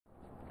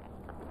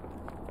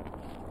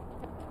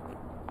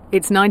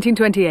It's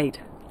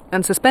 1928,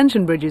 and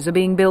suspension bridges are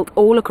being built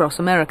all across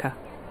America.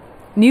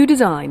 New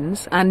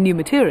designs and new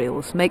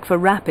materials make for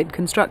rapid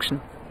construction.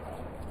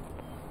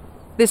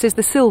 This is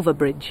the Silver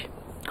Bridge,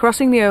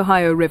 crossing the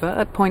Ohio River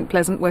at Point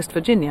Pleasant, West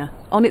Virginia,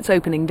 on its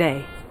opening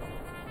day.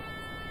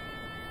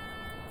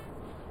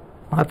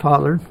 My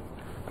father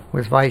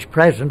was vice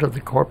president of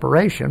the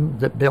corporation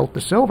that built the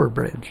Silver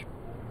Bridge.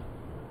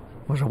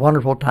 It was a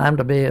wonderful time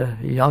to be a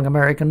young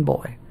American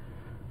boy.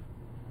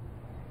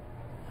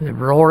 The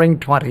Roaring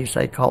Twenties,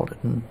 they called it,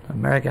 and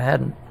America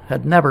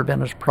had never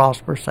been as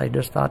prosperous. They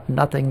just thought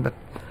nothing but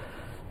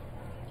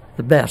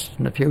the best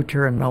in the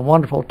future, and a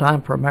wonderful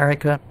time for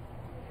America.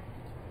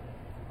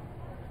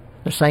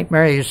 The St.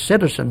 Mary's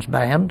Citizens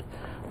Band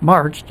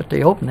marched at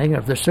the opening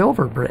of the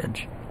Silver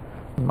Bridge.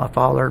 My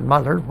father and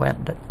mother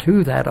went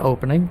to that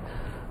opening,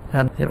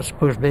 and it was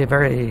supposed to be a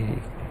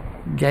very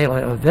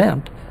gala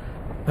event,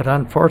 but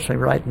unfortunately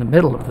right in the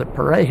middle of the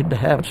parade they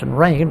had some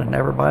rain, and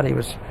everybody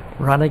was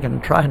running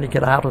and trying to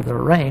get out of the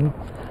rain.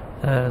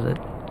 That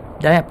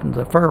dampened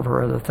the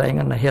fervor of the thing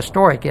and the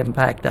historic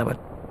impact of it.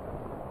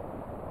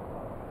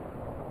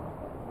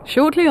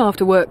 Shortly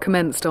after work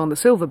commenced on the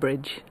Silver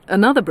Bridge,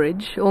 another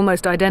bridge,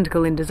 almost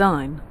identical in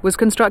design, was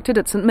constructed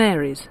at St.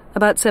 Mary's,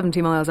 about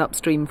 70 miles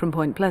upstream from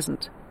Point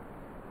Pleasant.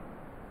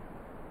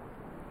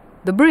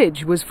 The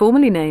bridge was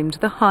formerly named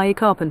the High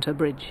Carpenter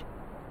Bridge.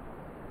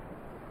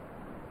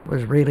 It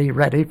was really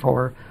ready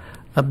for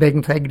a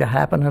big thing to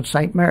happen at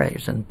St.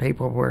 Mary's, and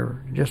people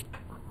were just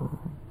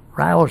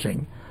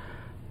rousing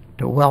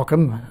to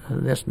welcome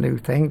this new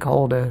thing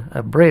called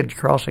a bridge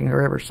crossing the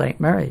River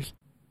St. Mary's.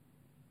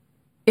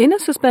 In a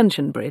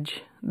suspension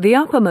bridge, the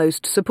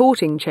uppermost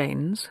supporting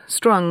chains,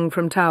 strung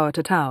from tower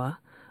to tower,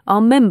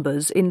 are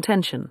members in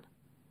tension,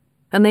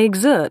 and they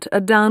exert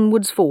a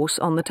downwards force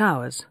on the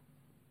towers.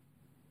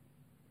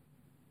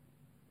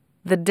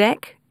 The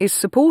deck is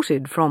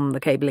supported from the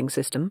cabling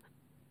system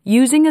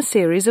using a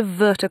series of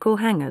vertical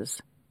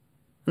hangers,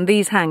 and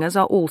these hangers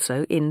are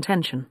also in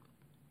tension.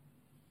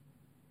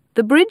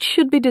 The bridge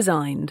should be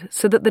designed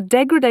so that the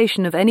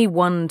degradation of any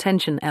one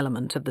tension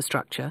element of the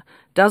structure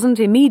doesn't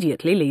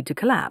immediately lead to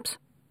collapse.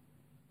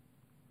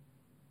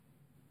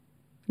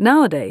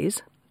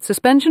 Nowadays,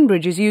 suspension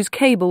bridges use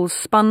cables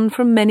spun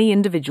from many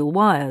individual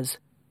wires,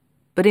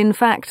 but in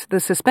fact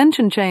the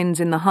suspension chains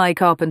in the High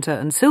Carpenter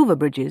and Silver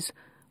bridges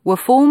were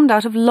formed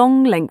out of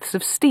long lengths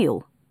of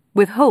steel,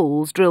 with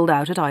holes drilled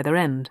out at either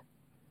end.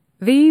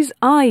 These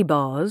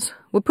I-bars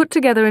were put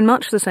together in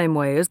much the same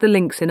way as the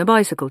links in a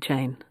bicycle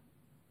chain.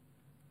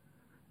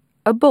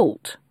 A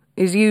bolt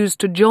is used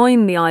to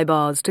join the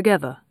I-bars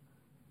together.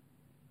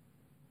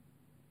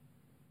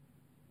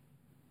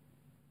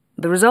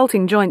 The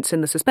resulting joints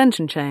in the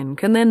suspension chain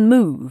can then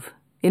move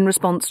in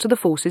response to the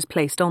forces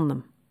placed on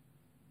them.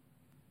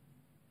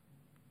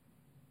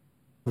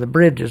 The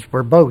bridges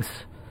were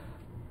both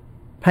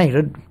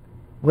painted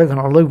with an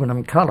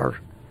aluminum color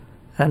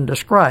and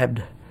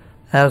described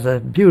as a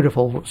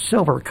beautiful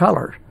silver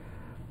color,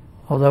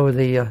 although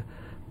the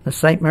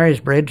St.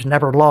 Mary's Bridge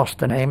never lost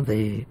the name,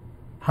 the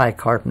High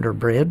Carpenter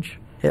Bridge.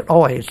 It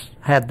always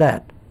had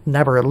that,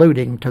 never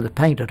alluding to the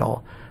paint at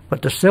all.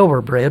 But the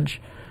Silver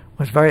Bridge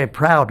was very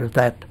proud of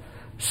that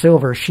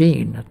silver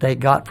sheen that they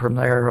got from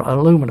their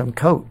aluminum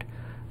coat.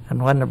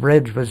 And when the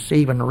bridge was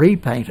even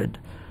repainted,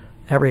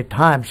 every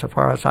time, so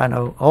far as I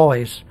know,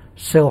 always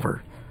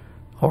silver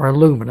or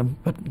aluminum,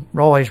 but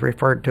always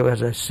referred to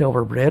as a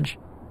Silver Bridge.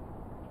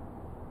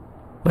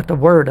 But the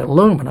word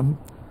aluminum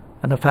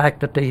and the fact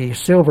that the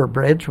Silver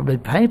Bridge would be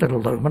painted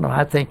aluminum,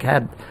 I think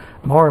had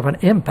more of an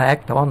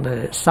impact on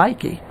the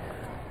psyche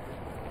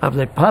of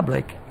the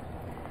public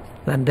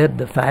than did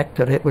the fact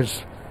that it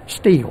was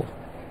steel.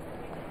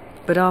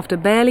 But after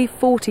barely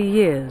 40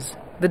 years,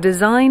 the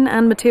design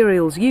and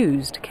materials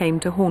used came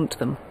to haunt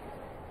them.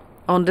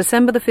 On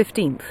December the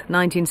 15th,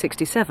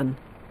 1967,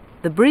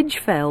 the bridge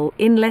fell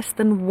in less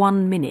than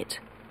 1 minute,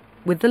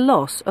 with the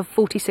loss of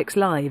 46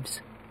 lives.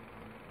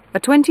 A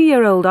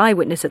 20-year-old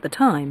eyewitness at the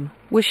time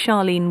was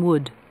Charlene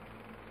Wood.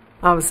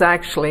 I was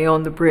actually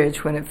on the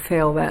bridge when it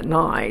fell that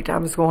night. I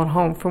was going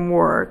home from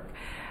work,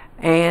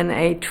 and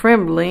a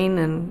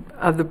trembling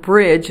of the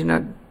bridge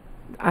and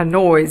a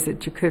noise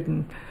that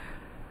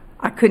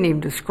I couldn't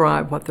even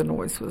describe what the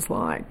noise was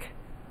like.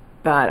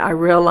 But I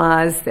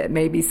realized that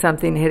maybe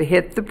something had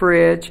hit the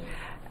bridge,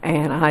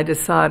 and I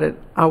decided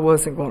I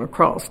wasn't going to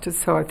cross it.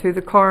 So I threw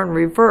the car in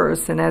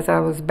reverse, and as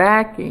I was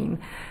backing,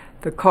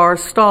 the car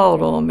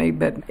stalled on me,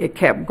 but it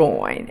kept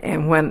going.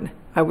 And when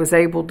I was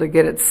able to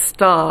get it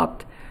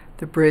stopped,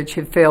 the bridge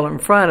had fell in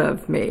front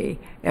of me,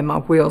 and my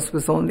wheels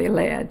was on the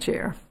ledge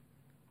here.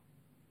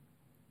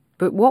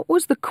 But what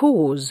was the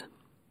cause?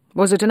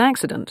 Was it an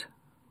accident,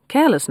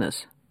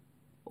 carelessness,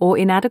 or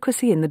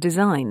inadequacy in the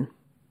design?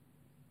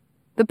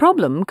 The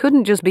problem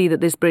couldn't just be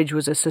that this bridge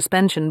was a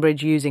suspension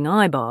bridge using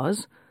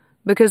I-bars,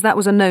 because that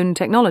was a known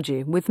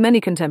technology with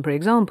many contemporary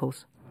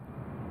examples.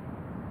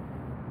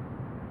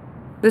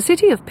 The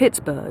city of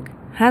Pittsburgh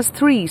has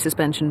 3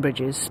 suspension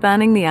bridges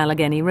spanning the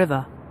Allegheny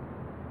River.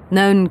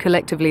 Known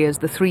collectively as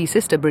the Three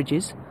Sister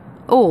Bridges,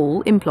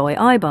 all employ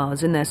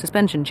eye-bars in their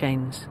suspension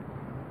chains.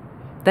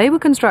 They were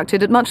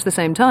constructed at much the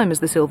same time as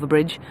the Silver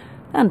Bridge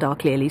and are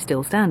clearly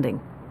still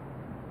standing.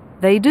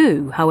 They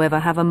do, however,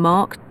 have a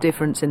marked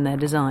difference in their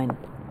design.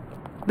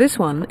 This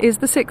one is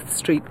the 6th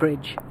Street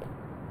Bridge.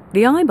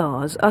 The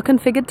eye-bars are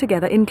configured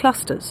together in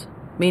clusters,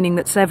 meaning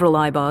that several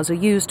eye-bars are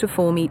used to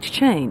form each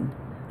chain,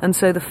 and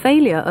so the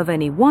failure of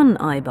any one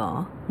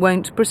eye-bar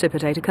won't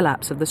precipitate a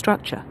collapse of the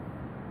structure.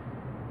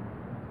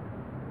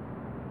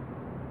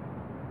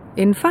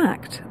 In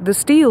fact, the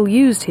steel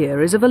used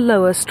here is of a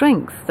lower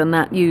strength than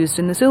that used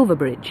in the Silver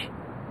Bridge.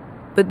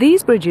 But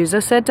these bridges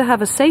are said to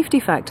have a safety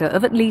factor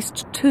of at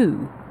least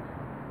 2.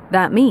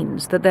 That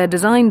means that they're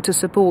designed to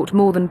support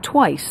more than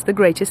twice the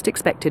greatest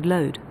expected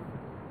load.